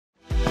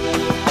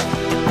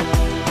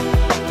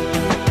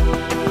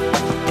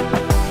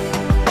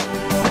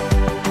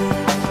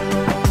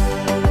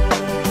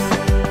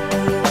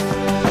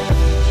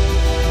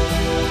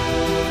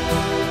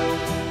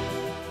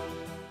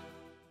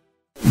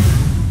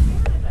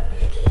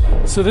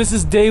So this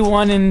is day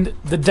one in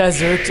the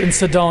desert in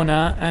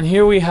Sedona, and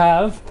here we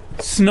have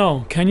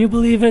snow. Can you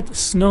believe it?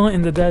 Snow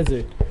in the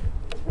desert.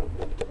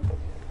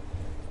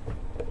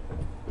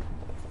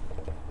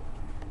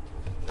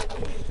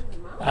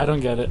 I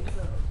don't get it.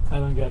 I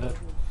don't get it.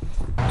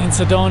 In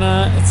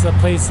Sedona, it's a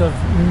place of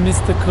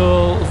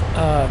mystical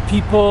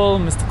people,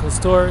 mystical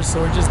stores. So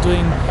we're just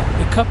doing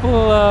a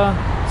couple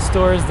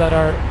stores that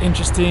are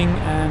interesting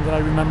and that I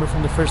remember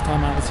from the first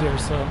time I was here.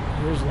 So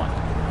here's one.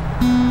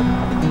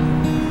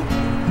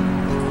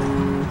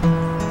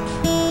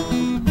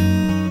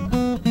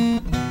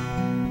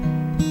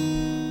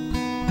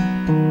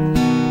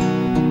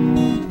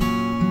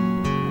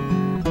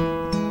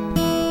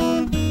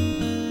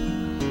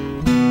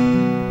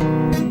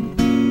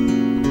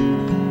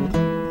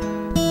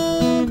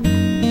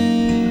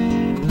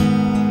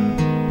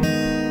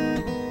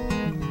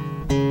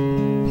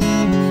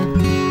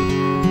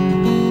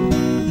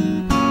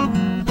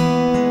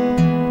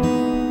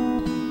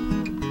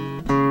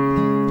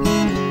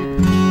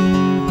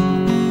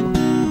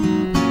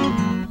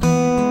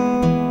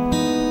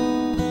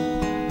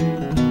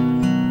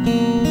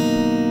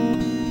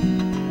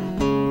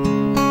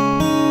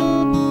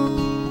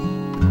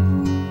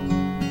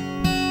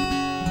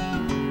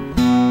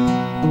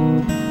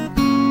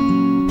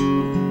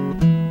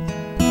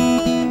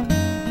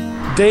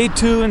 Day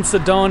two in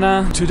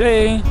Sedona.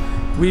 Today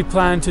we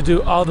plan to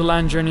do all the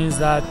land journeys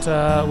that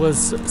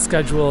was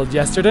scheduled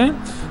yesterday.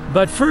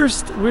 But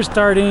first we're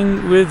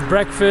starting with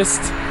breakfast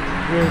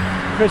with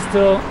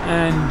Crystal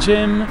and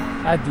Jim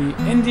at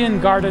the Indian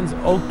Gardens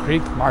Oak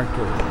Creek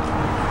Market.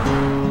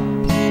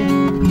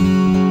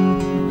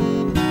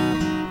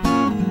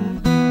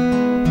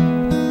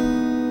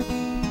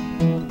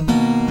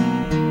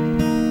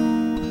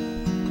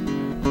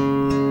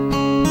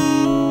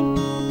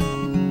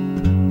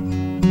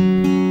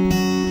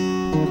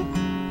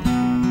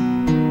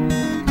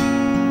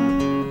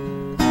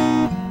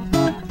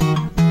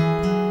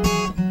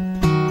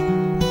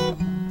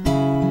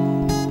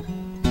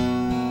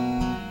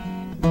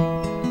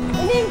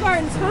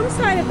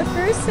 Homesite of the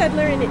first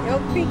settler in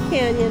Oak Creek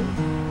Canyon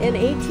in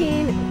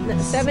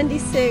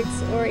 1876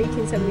 or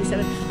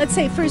 1877. Let's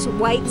say first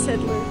white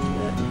settler,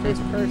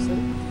 first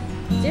person.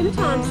 Jim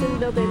Thompson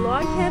built a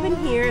log cabin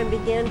here and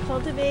began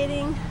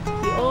cultivating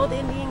the old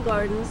Indian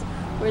gardens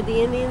where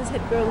the Indians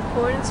had grown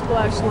corn and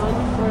squash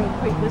long before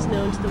Oak Creek was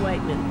known to the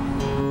white men.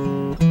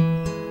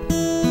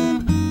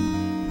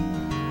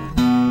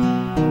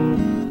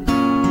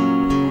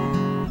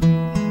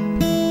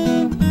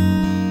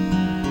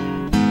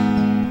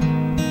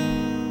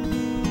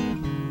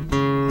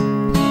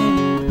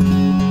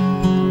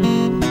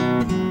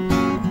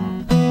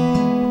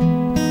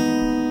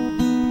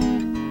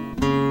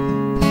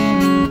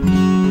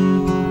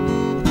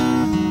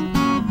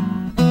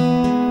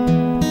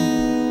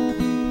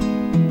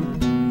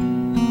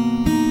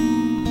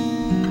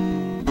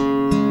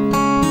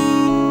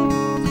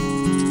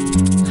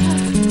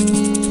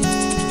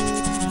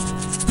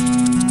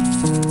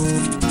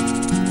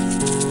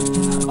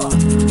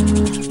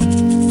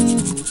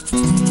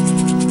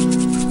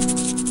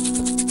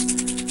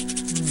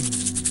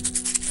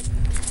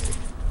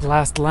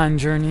 Last land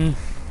journey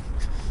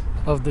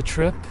of the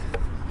trip.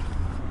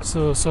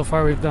 So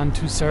far we've done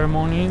two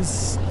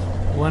ceremonies,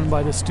 one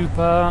by the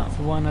stupa,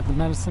 one at the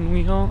medicine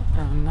wheel,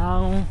 and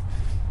now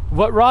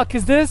what rock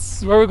is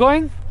this? Where are we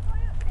going?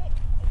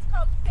 It's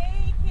called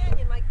Fay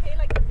Canyon, like Fay,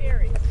 like the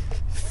ferry.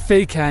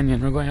 Fay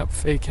Canyon. We're going up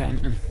Fay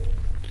Canyon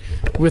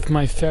with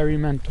my ferry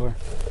mentor.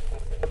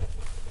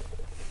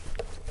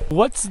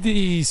 What's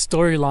the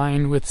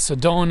storyline with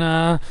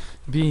Sedona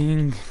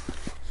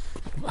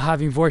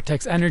having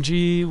vortex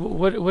energy?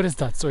 What is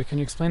that story? Can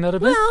you explain that a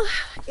bit? Well,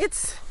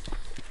 it's,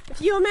 if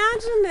you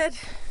imagine that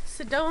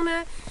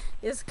Sedona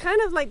is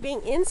kind of like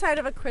being inside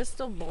of a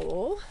crystal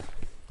bowl,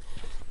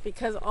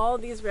 because all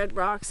these red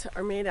rocks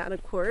are made out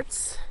of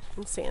quartz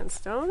and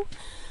sandstone,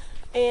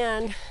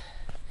 and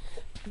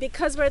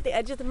because we're at the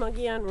edge of the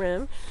Mogollon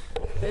Rim,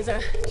 there's a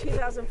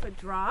 2,000-foot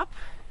drop.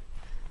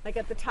 Like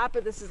at the top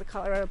of this is the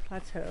Colorado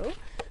Plateau.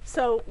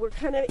 So we're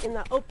kind of in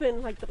the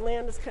open, like the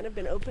land has kind of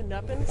been opened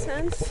up in a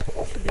sense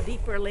to the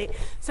deeper lake.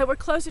 So we're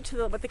closer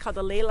to what they call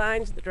the ley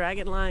lines, the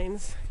dragon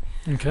lines.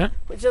 Okay.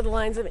 Which are the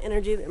lines of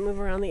energy that move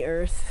around the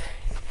earth.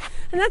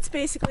 And that's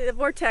basically, the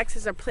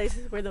vortexes are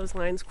places where those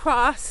lines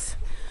cross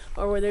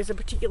or where there's a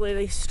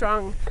particularly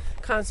strong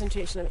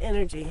concentration of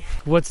energy.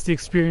 What's the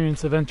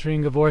experience of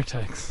entering a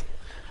vortex?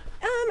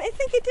 I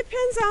think it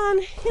depends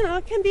on, you know,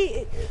 it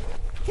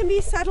can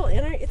be subtle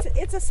energy.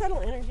 It's a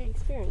subtle energy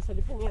experience. So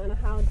depending on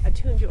how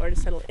attuned you are to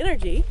subtle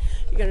energy,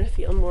 you're going to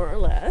feel more or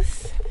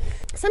less.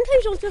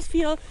 Sometimes you'll just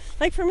feel,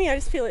 like for me, I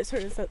just feel it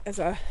sort of as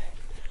a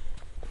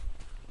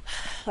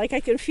like I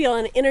can feel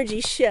an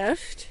energy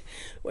shift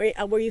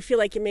where you feel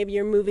like maybe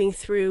you're moving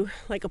through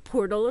like a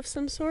portal of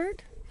some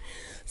sort.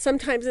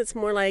 Sometimes it's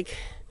more like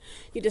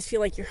you just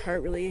feel like your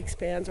heart really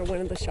expands or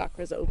one of the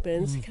chakras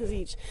opens, because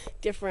each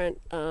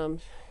different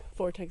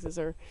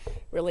vortexes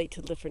relate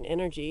to different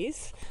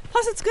energies.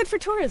 Plus, it's good for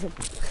tourism.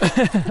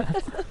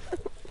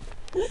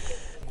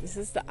 This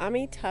is the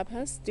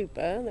Amitabha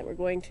Stupa that we're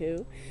going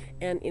to,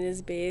 and it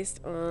is based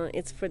on,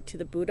 it's to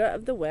the Buddha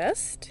of the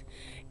West.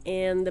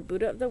 And the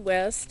Buddha of the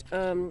West,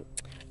 one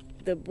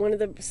of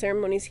the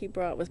ceremonies he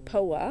brought was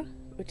Powa,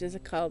 which is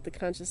called the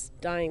conscious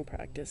dying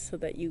practice, so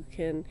that you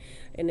can,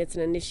 and it's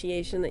an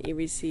initiation that you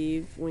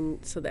receive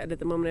so that at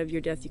the moment of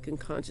your death you can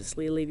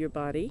consciously leave your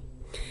body.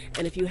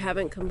 And if you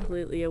haven't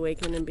completely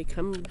awakened and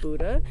become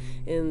Buddha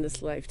in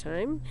this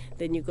lifetime,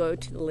 then you go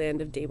to the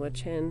land of Dewa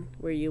Chen,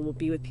 where you will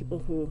be with people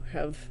who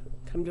have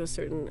come to a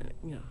certain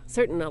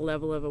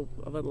level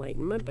of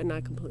enlightenment, but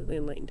not completely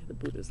enlightened to the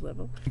Buddha's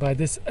level. By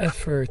this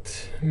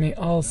effort, may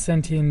all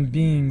sentient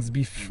beings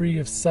be free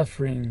of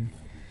suffering.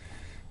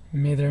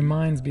 May their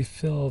minds be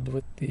filled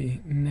with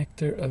the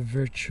nectar of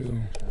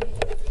virtue.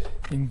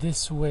 In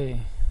this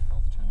way,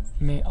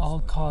 may all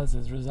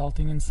causes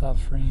resulting in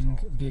suffering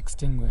be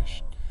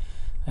extinguished,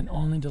 and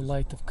only the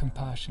light of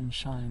compassion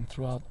shine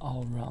throughout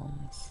all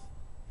realms.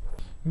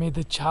 May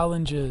the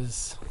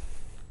challenges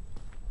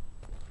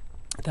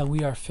that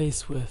we are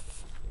faced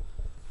with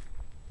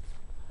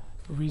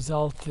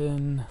result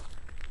in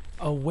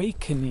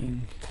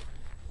awakening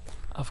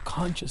of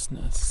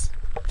consciousness,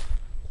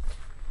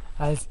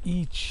 as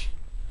each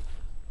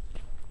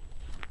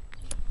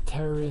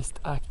terrorist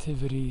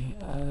activity,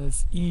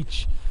 as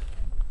each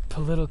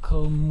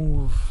political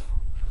move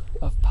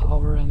of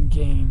power and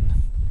gain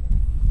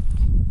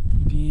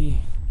be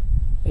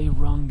a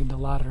rung in the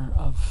ladder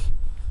of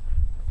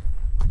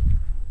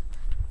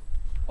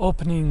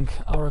opening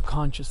our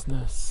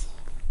consciousness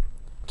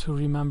to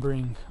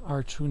remembering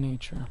our true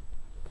nature.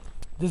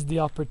 This is the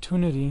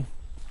opportunity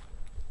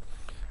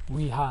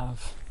we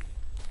have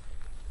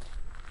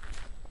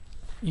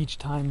each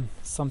time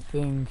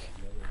something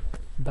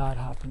bad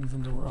happens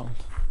in the world.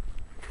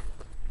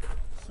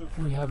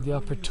 We have the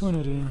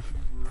opportunity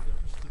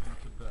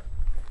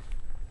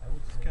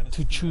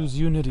to choose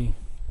unity,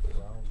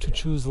 to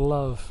choose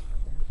love,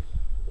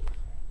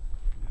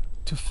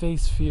 to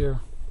face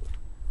fear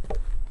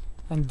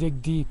and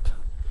dig deep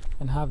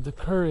and have the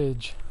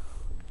courage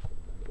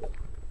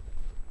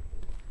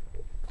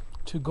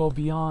to go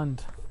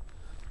beyond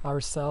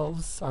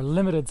ourselves, our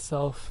limited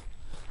self,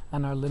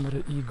 and our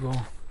limited ego,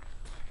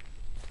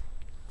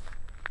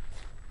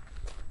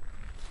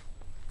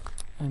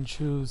 and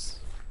choose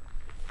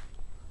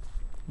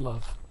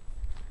love.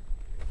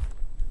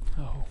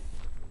 Oh.